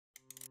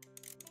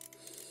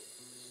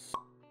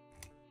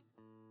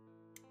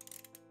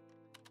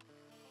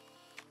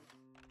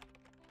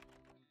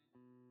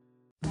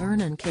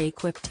Vernon Kay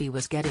quipped he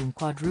was getting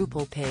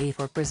quadruple pay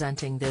for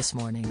presenting This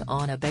Morning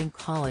on a bank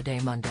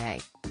holiday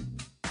Monday.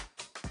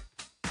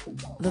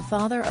 The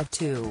father of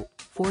two,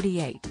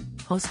 48,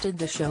 hosted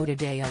the show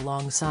today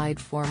alongside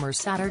former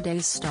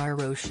Saturday's star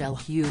Rochelle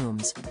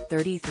Humes,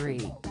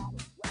 33.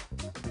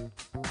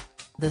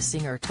 The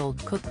singer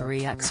told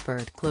cookery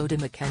expert Claudia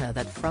McKenna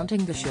that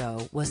fronting the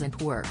show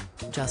wasn't work,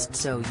 just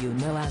so you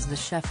know, as the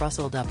chef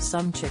rustled up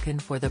some chicken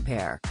for the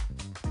pair.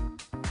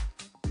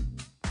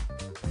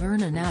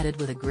 Vernon added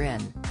with a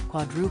grin,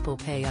 "Quadruple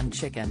pay on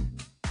chicken."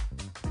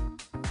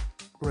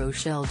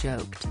 Rochelle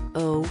joked,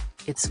 "Oh,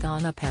 it's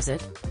gone up, has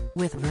it?"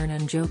 with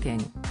Vernon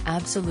joking,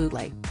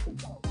 "Absolutely."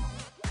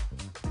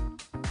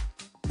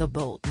 The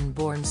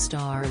Bolton-born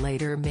star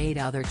later made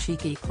other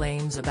cheeky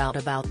claims about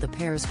the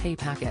pair's pay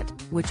packet,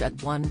 which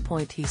at one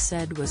point he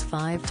said was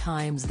 5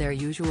 times their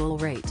usual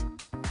rate.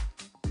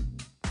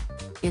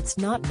 It's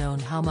not known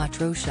how much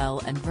Rochelle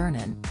and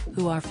Vernon,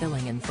 who are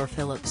filling in for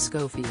Philip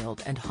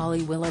Schofield and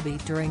Holly Willoughby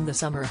during the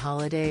summer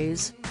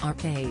holidays, are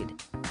paid.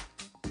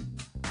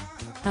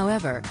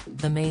 However,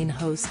 the main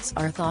hosts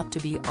are thought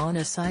to be on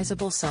a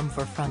sizable sum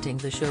for fronting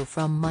the show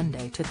from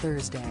Monday to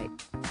Thursday.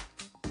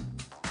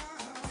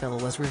 Phil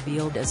was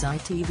revealed as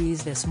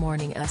ITV's This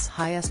Morning's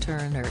highest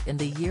earner in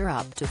the year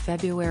up to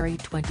February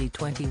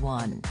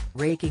 2021,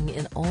 raking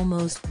in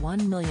almost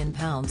 £1 million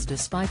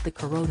despite the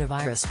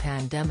coronavirus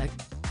pandemic.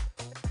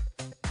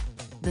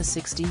 The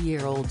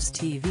 60-year-old's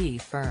TV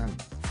firm,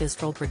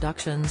 Fistral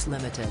Productions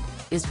Limited,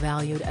 is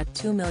valued at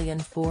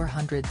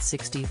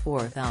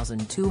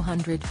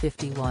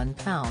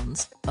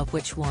 £2,464,251, of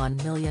which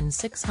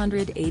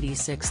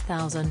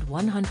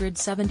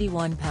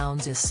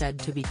 £1,686,171 is said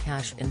to be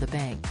cash in the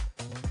bank.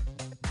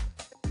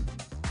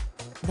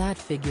 That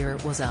figure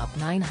was up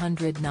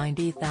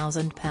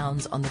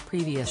 £990,000 on the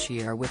previous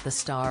year, with the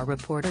star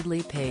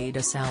reportedly paid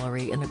a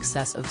salary in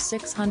excess of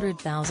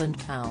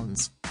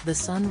 £600,000, The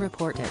Sun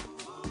reported.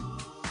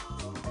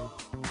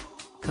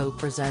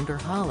 Co-presenter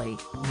Holly,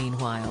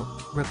 meanwhile,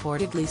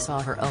 reportedly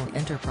saw her own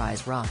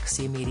enterprise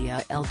Roxy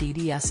Media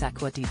Ltd's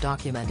equity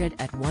documented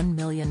at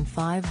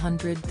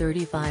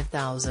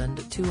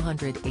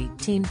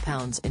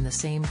 £1,535,218 in the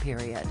same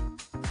period.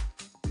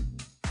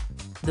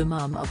 The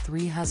mum of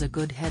 3 has a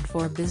good head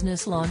for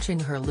business, launching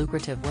her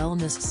lucrative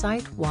wellness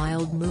site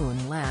Wild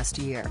Moon last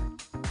year.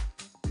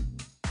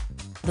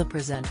 The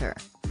presenter,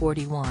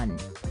 41,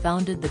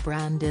 founded the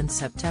brand in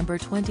September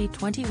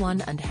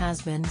 2021 and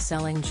has been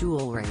selling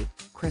jewelry,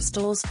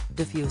 crystals,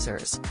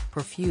 diffusers,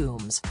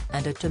 perfumes,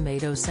 and a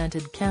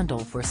tomato-scented candle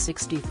for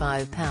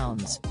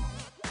 £65.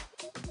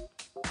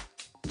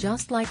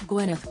 Just like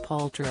Gwyneth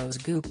Paltrow's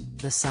Goop,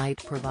 the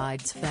site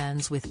provides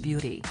fans with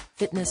beauty,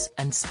 fitness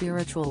and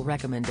spiritual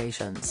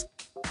recommendations.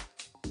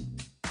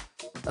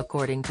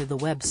 According to the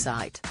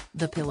website,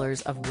 the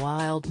pillars of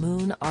Wild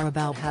Moon are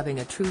about having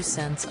a true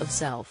sense of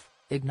self,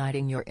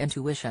 igniting your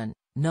intuition,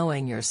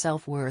 knowing your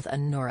self-worth,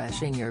 and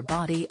nourishing your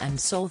body and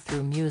soul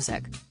through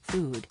music,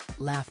 food,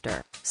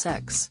 laughter,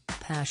 sex,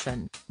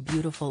 passion,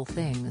 beautiful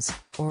things,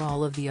 or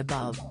all of the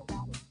above.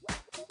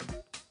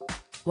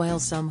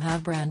 While some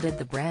have branded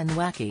the brand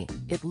wacky,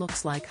 it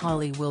looks like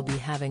Holly will be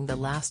having the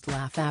last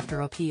laugh after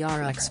a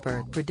PR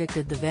expert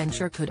predicted the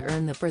venture could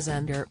earn the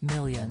presenter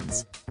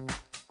millions.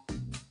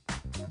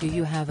 Do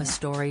you have a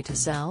story to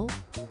sell?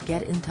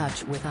 Get in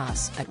touch with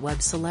us at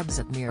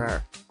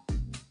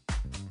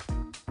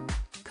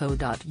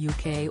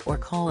webcelebs@mirror.co.uk or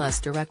call us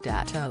direct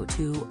at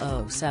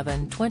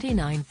 0207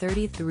 29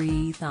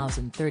 33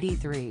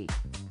 033.